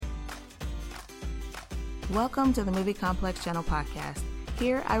Welcome to the Movie Complex Channel podcast.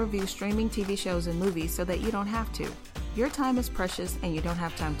 Here I review streaming TV shows and movies so that you don't have to. Your time is precious and you don't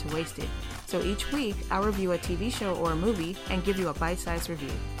have time to waste it. So each week I'll review a TV show or a movie and give you a bite-sized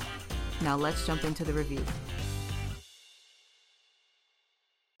review. Now let's jump into the review.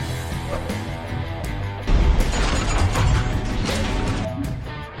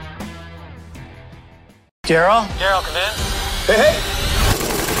 Daryl? Daryl, come in. Hey!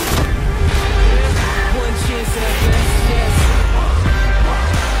 One chance at best, yes.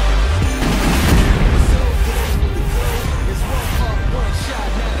 It's one pump, one shot,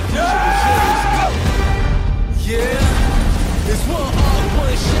 now the future is yours. Yeah. It's one arm,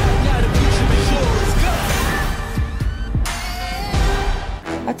 one shot, now the future is yours.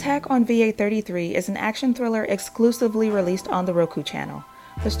 Go. Attack on VA-33 is an action thriller exclusively released on the Roku channel.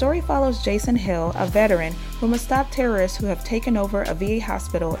 The story follows Jason Hill, a veteran who must stop terrorists who have taken over a VA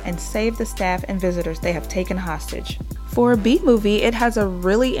hospital and save the staff and visitors they have taken hostage. For a B movie, it has a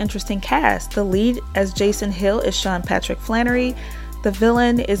really interesting cast. The lead as Jason Hill is Sean Patrick Flanery. The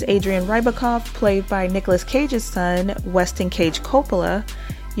villain is Adrian Rybakoff, played by Nicolas Cage's son, Weston Cage Coppola.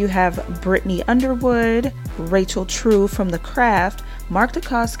 You have Brittany Underwood, Rachel True from The Craft, Mark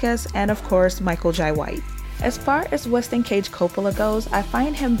Dacascos, and of course, Michael Jai White. As far as Weston Cage Coppola goes, I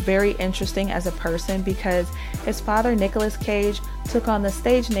find him very interesting as a person because his father, Nicolas Cage, took on the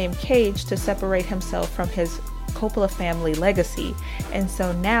stage name Cage to separate himself from his Coppola family legacy. And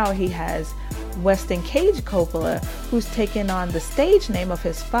so now he has Weston Cage Coppola, who's taken on the stage name of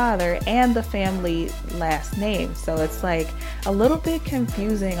his father and the family last name. So it's like a little bit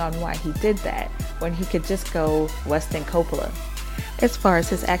confusing on why he did that when he could just go Weston Coppola. As far as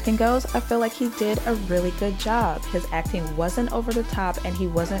his acting goes, I feel like he did a really good job. His acting wasn't over the top and he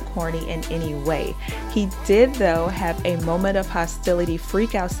wasn't corny in any way. He did, though, have a moment of hostility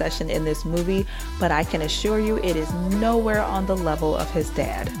freakout session in this movie, but I can assure you it is nowhere on the level of his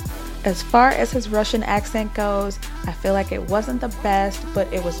dad. As far as his Russian accent goes, I feel like it wasn't the best,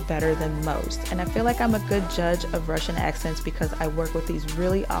 but it was better than most. And I feel like I'm a good judge of Russian accents because I work with these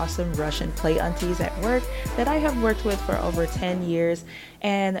really awesome Russian play aunties at work that I have worked with for over 10 years.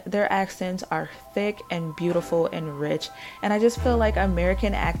 And their accents are thick and beautiful and rich. And I just feel like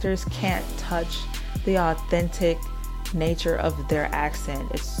American actors can't touch the authentic nature of their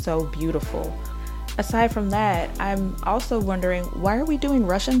accent. It's so beautiful. Aside from that, I'm also wondering, why are we doing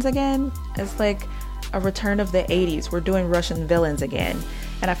Russians again? It's like a return of the 80s. We're doing Russian villains again.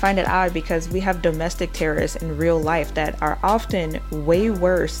 And I find it odd because we have domestic terrorists in real life that are often way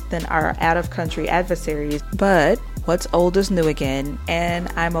worse than our out-of-country adversaries. But what's old is new again, and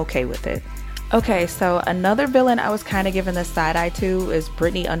I'm okay with it. Okay, so another villain I was kind of giving the side eye to is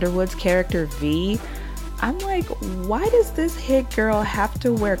Brittany Underwood's character V. I'm like, why does this hit girl have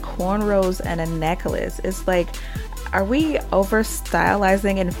to wear cornrows and a necklace? It's like, are we over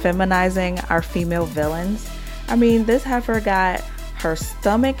stylizing and feminizing our female villains? I mean, this heifer got her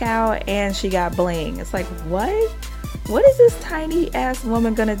stomach out and she got bling. It's like, what? What is this tiny ass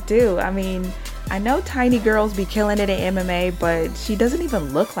woman gonna do? I mean, I know tiny girls be killing it in MMA, but she doesn't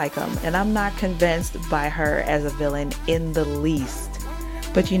even look like them. And I'm not convinced by her as a villain in the least.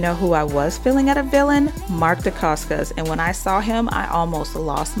 But you know who I was feeling at a villain? Mark Dacascos. And when I saw him, I almost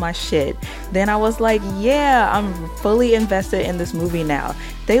lost my shit. Then I was like, yeah, I'm fully invested in this movie now.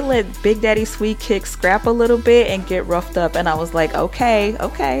 They let Big Daddy Sweet Kick scrap a little bit and get roughed up. And I was like, okay,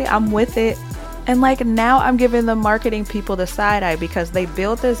 I'm with it. And like now I'm giving the marketing people the side eye because they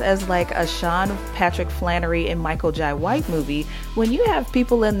built this as like a Sean Patrick Flanery and Michael Jai White movie. When you have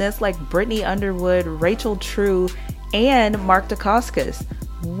people in this like Brittany Underwood, Rachel True, and Mark Dacascos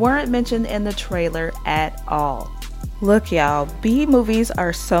weren't mentioned in the trailer at all. Look, y'all, B movies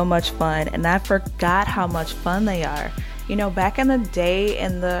are so much fun, and I forgot how much fun they are. You know, back in the day,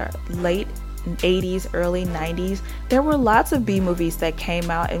 in the late 80s, early 90s, there were lots of B movies that came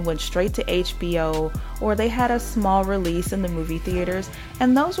out and went straight to HBO, or they had a small release in the movie theaters,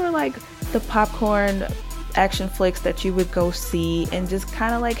 and those were like the popcorn action flicks that you would go see and just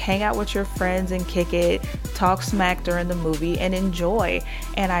kind of like hang out with your friends and kick it, talk smack during the movie and enjoy.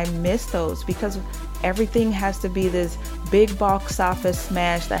 And I miss those because everything has to be this big box office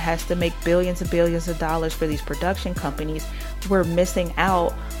smash that has to make billions and billions of dollars for these production companies. We're missing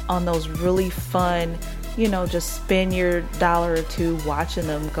out on those really fun, you know, just spend your dollar or two watching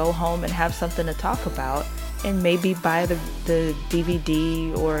them, go home and have something to talk about and maybe buy the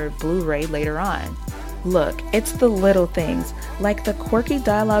DVD or Blu-ray later on. Look, it's the little things, like the quirky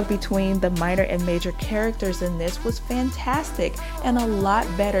dialogue between the minor and major characters in this was fantastic and a lot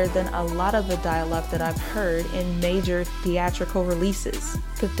better than a lot of the dialogue that I've heard in major theatrical releases.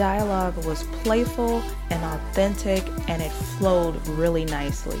 The dialogue was playful and authentic and it flowed really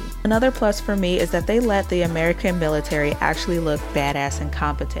nicely. Another plus for me is that they let the American military actually look badass and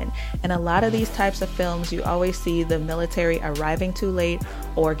competent. In a lot of these types of films, you always see the military arriving too late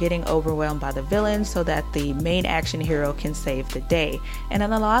or getting overwhelmed by the villains so that the main action hero can save the day. And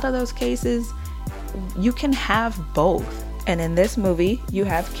in a lot of those cases, you can have both. And in this movie, you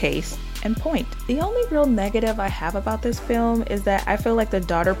have case and point. The only real negative I have about this film is that I feel like the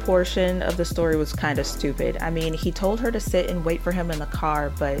daughter portion of the story was kind of stupid. I mean, he told her to sit and wait for him in the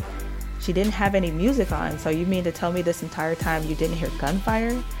car, but she didn't have any music on. So you mean to tell me this entire time you didn't hear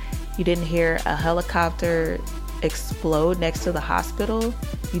gunfire? You didn't hear a helicopter explode next to the hospital?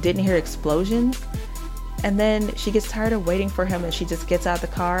 You didn't hear explosions? And then she gets tired of waiting for him and she just gets out of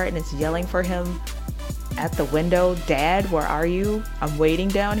the car and is yelling for him at the window, "Dad, where are you? I'm waiting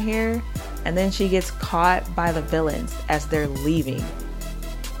down here." And then she gets caught by the villains as they're leaving.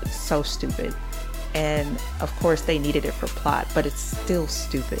 It's so stupid. And of course they needed it for plot, but it's still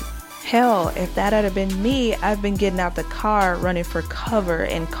stupid. Hell, if that had been me, I've been getting out the car, running for cover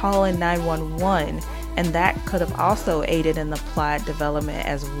and calling 911. And that could have also aided in the plot development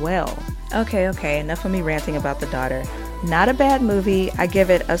as well. Okay, enough of me ranting about the daughter. Not a bad movie. I give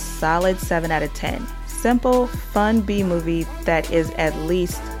it a solid 7 out of 10. Simple, fun B-movie that is at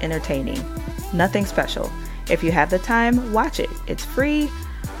least entertaining. Nothing special. If you have the time, watch it. It's free,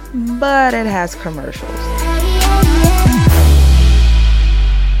 but it has commercials.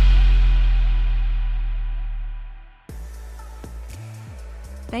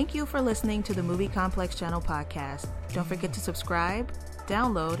 Thank you for listening to the Movie Complex Channel podcast. Don't forget to subscribe,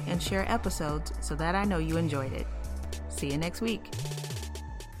 download, and share episodes so that I know you enjoyed it. See you next week.